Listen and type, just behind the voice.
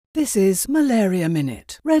This is Malaria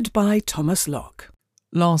Minute, read by Thomas Locke.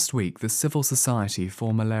 Last week, the Civil Society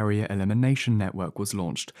for Malaria Elimination Network was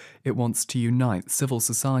launched. It wants to unite civil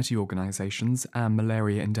society organisations and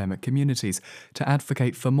malaria endemic communities to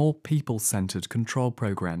advocate for more people-centred control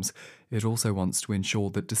programmes. It also wants to ensure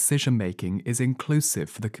that decision-making is inclusive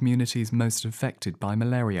for the communities most affected by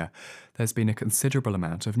malaria. There's been a considerable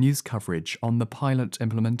amount of news coverage on the pilot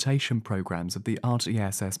implementation programmes of the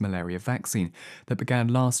RTS malaria vaccine that began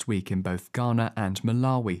last week in both Ghana and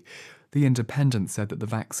Malawi. The Independent said that the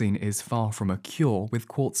vaccine is far from a cure, with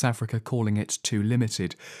Quartz Africa calling it too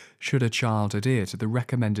limited. Should a child adhere to the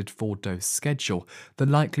recommended 4-dose schedule, the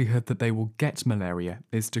likelihood that they will get malaria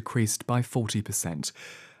is decreased by 40%.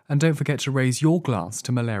 And don't forget to raise your glass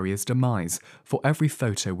to malaria's demise. For every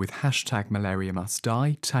photo with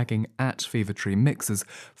 #MalariaMustDie, tagging @FeverTreeMixers,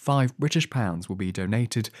 £5 will be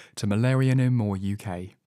donated to Malaria No More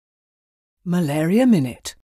UK. Malaria Minute.